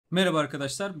Merhaba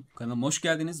arkadaşlar, kanalıma hoş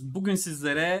geldiniz. Bugün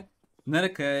sizlere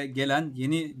Naraka'ya gelen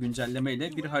yeni güncelleme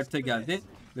ile bir harita geldi.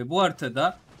 Ve bu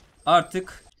haritada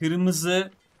artık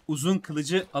kırmızı uzun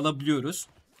kılıcı alabiliyoruz.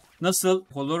 Nasıl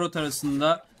Holorot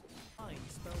arasında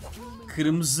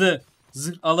kırmızı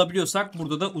zırh alabiliyorsak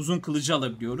burada da uzun kılıcı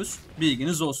alabiliyoruz.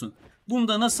 Bilginiz olsun. Bunu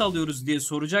da nasıl alıyoruz diye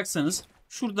soracaksanız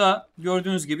şurada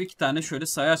gördüğünüz gibi iki tane şöyle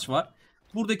sayaç var.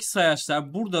 Buradaki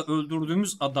sayaçlar burada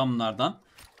öldürdüğümüz adamlardan.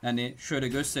 Yani şöyle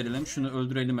gösterelim. Şunu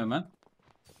öldürelim hemen.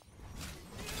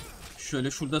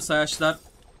 Şöyle şurada sayaçlar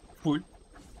full.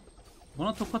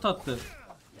 Buna tokat attı.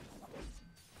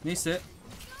 Neyse.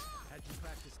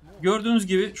 Gördüğünüz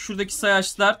gibi şuradaki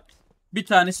sayaçlar bir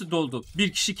tanesi doldu.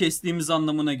 Bir kişi kestiğimiz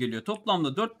anlamına geliyor.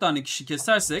 Toplamda 4 tane kişi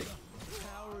kesersek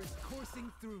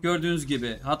gördüğünüz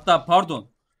gibi, hatta pardon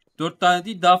 4 tane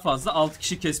değil daha fazla 6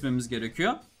 kişi kesmemiz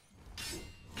gerekiyor.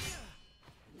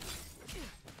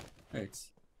 Evet.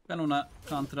 Ben ona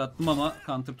counter attım ama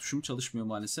counter tuşum çalışmıyor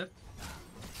maalesef.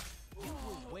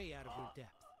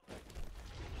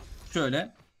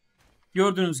 Şöyle.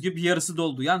 Gördüğünüz gibi yarısı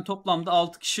doldu. Yani toplamda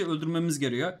 6 kişi öldürmemiz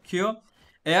gerekiyor.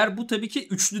 Eğer bu tabii ki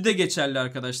üçlü de geçerli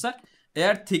arkadaşlar.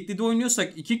 Eğer tekli de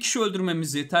oynuyorsak 2 kişi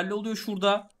öldürmemiz yeterli oluyor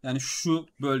şurada. Yani şu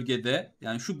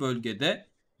bölgede,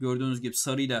 gördüğünüz gibi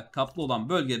sarıyla kaplı olan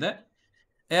bölgede.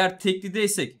 Eğer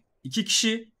teklideysek 2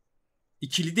 kişi,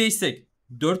 ikilideysek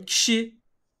 4 kişi.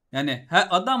 Yani her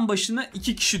adam başına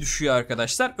 2 kişi düşüyor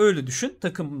arkadaşlar. Öyle düşün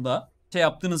takımda şey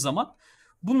yaptığınız zaman.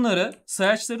 Bunları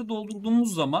sayaçları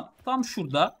doldurduğumuz zaman tam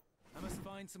şurada,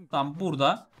 tam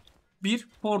burada bir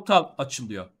portal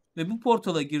açılıyor. Ve bu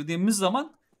portala girdiğimiz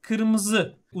zaman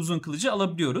kırmızı uzun kılıcı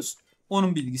alabiliyoruz.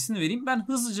 Onun bilgisini vereyim. Ben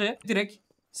hızlıca direkt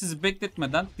sizi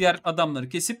bekletmeden diğer adamları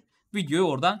kesip videoyu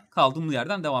oradan kaldığımız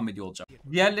yerden devam ediyor olacağım.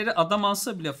 Diğerleri adam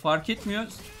alsa bile fark etmiyor.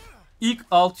 İlk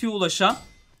 6'ya ulaşan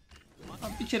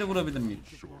bir kere vurabilir miyim?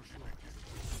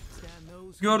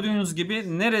 Gördüğünüz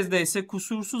gibi neredeyse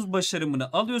kusursuz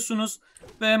başarımını alıyorsunuz.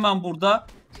 Ve hemen burada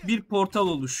bir portal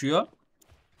oluşuyor.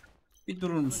 Bir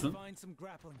durur musun?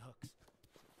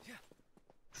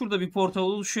 Şurada bir portal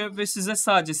oluşuyor ve size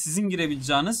sadece sizin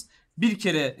girebileceğiniz bir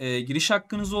kere giriş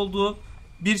hakkınız olduğu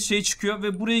bir şey çıkıyor.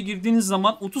 Ve buraya girdiğiniz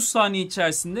zaman 30 saniye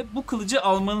içerisinde bu kılıcı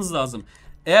almanız lazım.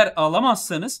 Eğer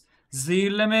alamazsanız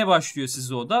zehirlemeye başlıyor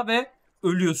sizi o da ve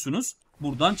ölüyorsunuz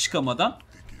buradan çıkamadan.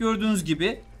 Gördüğünüz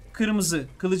gibi kırmızı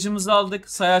kılıcımızı aldık.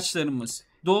 Sayaçlarımız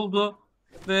doldu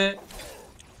ve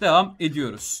devam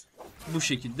ediyoruz. Bu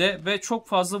şekilde ve çok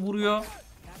fazla vuruyor.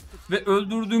 Ve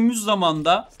öldürdüğümüz zaman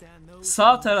da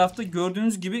sağ tarafta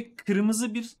gördüğünüz gibi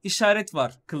kırmızı bir işaret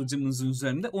var kılıcımızın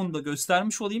üzerinde. Onu da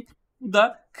göstermiş olayım. Bu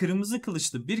da kırmızı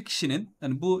kılıçlı bir kişinin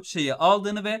yani bu şeyi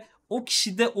aldığını ve o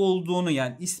kişide olduğunu,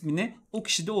 yani ismini o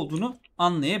kişide olduğunu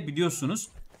anlayabiliyorsunuz.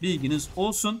 Bilginiz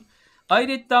olsun.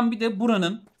 Ayrıca bir de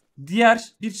buranın diğer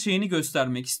bir şeyini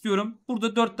göstermek istiyorum.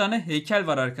 Burada 4 tane heykel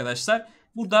var arkadaşlar.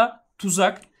 Burada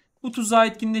tuzak. Bu tuzağı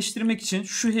etkinleştirmek için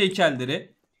şu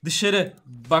heykelleri dışarı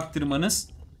baktırmanız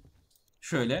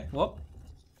şöyle hop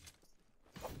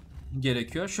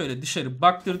gerekiyor. Şöyle dışarı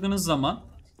baktırdığınız zaman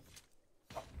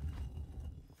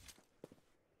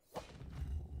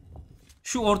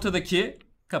şu ortadaki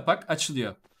kapak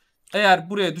açılıyor. Eğer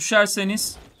buraya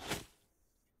düşerseniz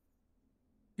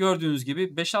gördüğünüz gibi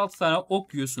 5-6 tane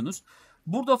ok yiyorsunuz.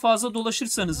 Burada fazla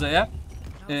dolaşırsanız eğer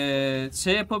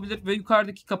şey yapabilir ve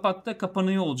yukarıdaki kapakta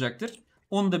kapanıyor olacaktır.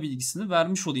 Onun da bilgisini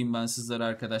vermiş olayım ben sizlere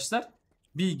arkadaşlar.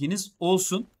 Bilginiz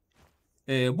olsun.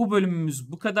 Bu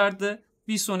bölümümüz bu kadardı.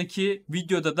 Bir sonraki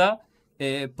videoda da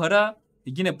para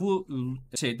yine bu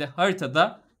şeyde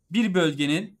haritada bir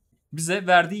bölgenin bize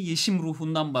verdiği yeşim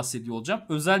ruhundan bahsediyor olacağım.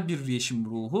 Özel bir yeşim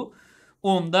ruhu.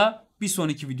 Onu da bir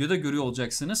sonraki videoda görüyor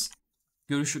olacaksınız.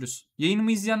 Görüşürüz.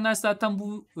 Yayınımı izleyenler zaten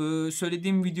bu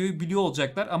söylediğim videoyu biliyor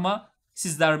olacaklar ama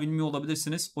sizler bilmiyor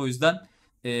olabilirsiniz. O yüzden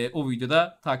o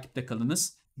videoda takipte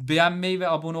kalınız. Beğenmeyi ve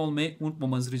abone olmayı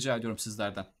unutmamanızı rica ediyorum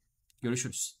sizlerden.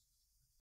 Görüşürüz.